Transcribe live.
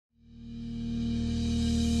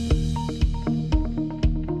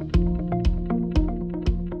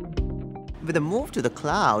with the move to the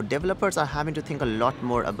cloud, developers are having to think a lot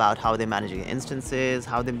more about how they're managing instances,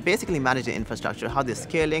 how they basically manage the infrastructure, how they're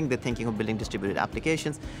scaling, they're thinking of building distributed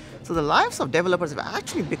applications. So the lives of developers have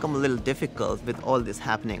actually become a little difficult with all this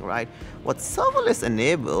happening, right? What serverless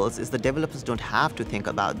enables is the developers don't have to think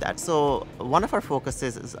about that. So one of our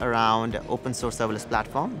focuses is around open source serverless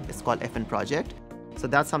platform. It's called FN Project. So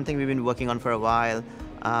that's something we've been working on for a while.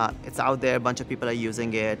 It's out there, a bunch of people are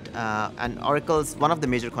using it, and Oracle's one of the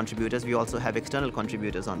major contributors. We also have external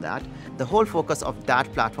contributors on that. The whole focus of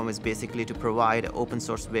that platform is basically to provide an open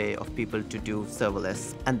source way of people to do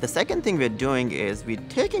serverless. And the second thing we're doing is we're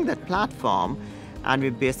taking that platform and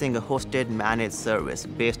we're basing a hosted managed service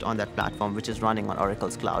based on that platform, which is running on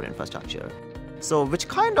Oracle's cloud infrastructure. So which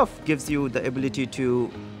kind of gives you the ability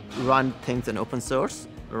to run things in open source,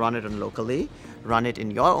 run it on locally, run it in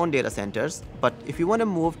your own data centers. But if you want to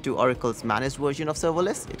move to Oracle's managed version of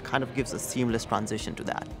serverless, it kind of gives a seamless transition to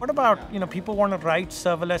that. What about, people want to write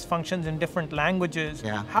serverless functions in different languages.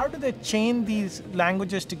 Yeah. How do they chain these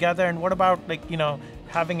languages together? And what about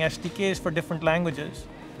having SDKs for different languages?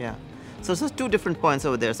 Yeah. So there's two different points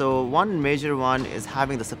over there. So one major one is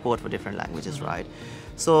having the support for different languages, right?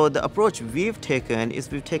 So the approach we've taken is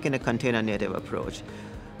we've taken a container native approach,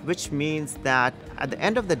 which means that at the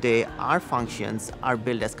end of the day, our functions are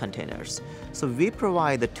built as containers. So we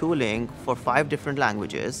provide the tooling for 5 different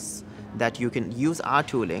languages that you can use our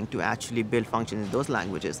tooling to actually build functions in those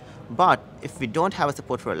languages. But if we don't have a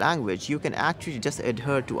support for a language, you can actually just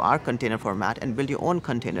adhere to our container format and build your own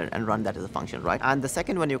container and run that as a function, right? And the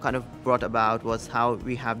second one you kind of brought about was how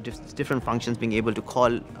we have different functions being able to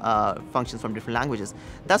call functions from different languages.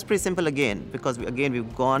 That's pretty simple again, because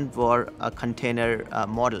we've gone for a container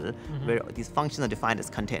model where these functions are defined as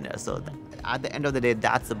containers. So at the end of the day,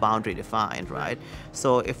 that's the boundary defined, right?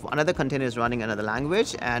 So if another container is running another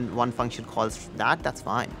language and one function calls that, that's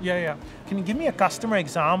fine. Yeah. Can you give me a customer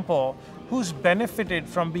example who's benefited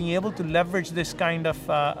from being able to leverage this kind of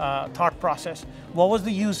thought process? What was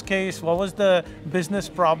the use case? What was the business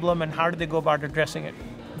problem? And how did they go about addressing it?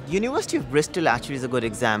 University of Bristol actually is a good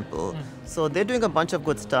example. So they're doing a bunch of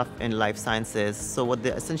good stuff in life sciences. So what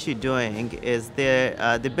they're essentially doing is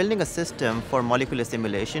they're building a system for molecular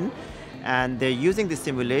simulation, and they're using these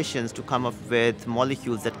simulations to come up with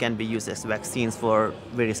molecules that can be used as vaccines for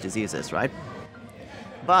various diseases, right?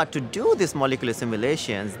 But to do these molecular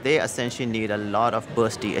simulations, they essentially need a lot of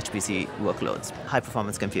bursty HPC workloads, high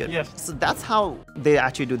performance compute. Yes. So that's how they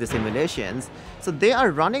actually do the simulations. So they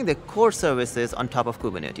are running their core services on top of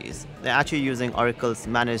Kubernetes. They're actually using Oracle's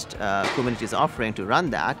managed Kubernetes offering to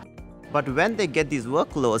run that. But when they get these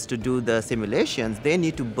workloads to do the simulations, they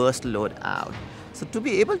need to burst load out. So to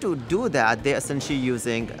be able to do that, they're essentially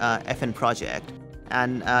using FN Project.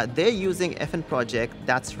 And they're using FN Project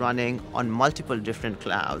that's running on multiple different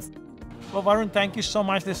clouds. Well, Varun, thank you so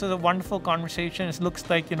much. This is a wonderful conversation. It looks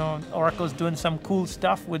like Oracle's doing some cool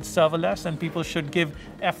stuff with serverless, and people should give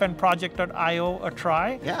fnproject.io a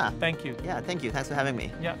try. Yeah. Thank you. Yeah, thank you. Thanks for having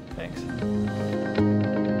me. Yeah, thanks.